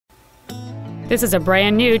This is a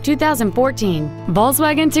brand new 2014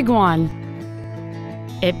 Volkswagen Tiguan.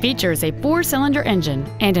 It features a 4-cylinder engine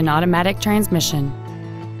and an automatic transmission.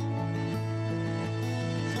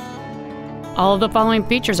 All of the following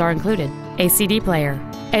features are included: a CD player,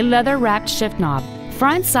 a leather-wrapped shift knob,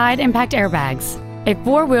 front side impact airbags, a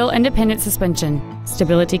 4-wheel independent suspension,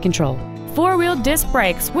 stability control, 4-wheel disc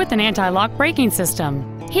brakes with an anti-lock braking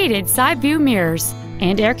system, heated side view mirrors,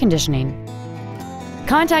 and air conditioning.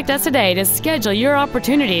 Contact us today to schedule your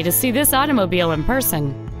opportunity to see this automobile in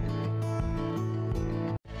person.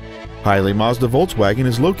 Hiley Mazda Volkswagen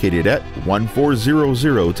is located at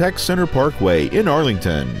 1400 Tech Center Parkway in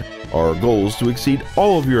Arlington. Our goal is to exceed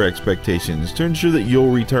all of your expectations to ensure that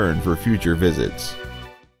you'll return for future visits.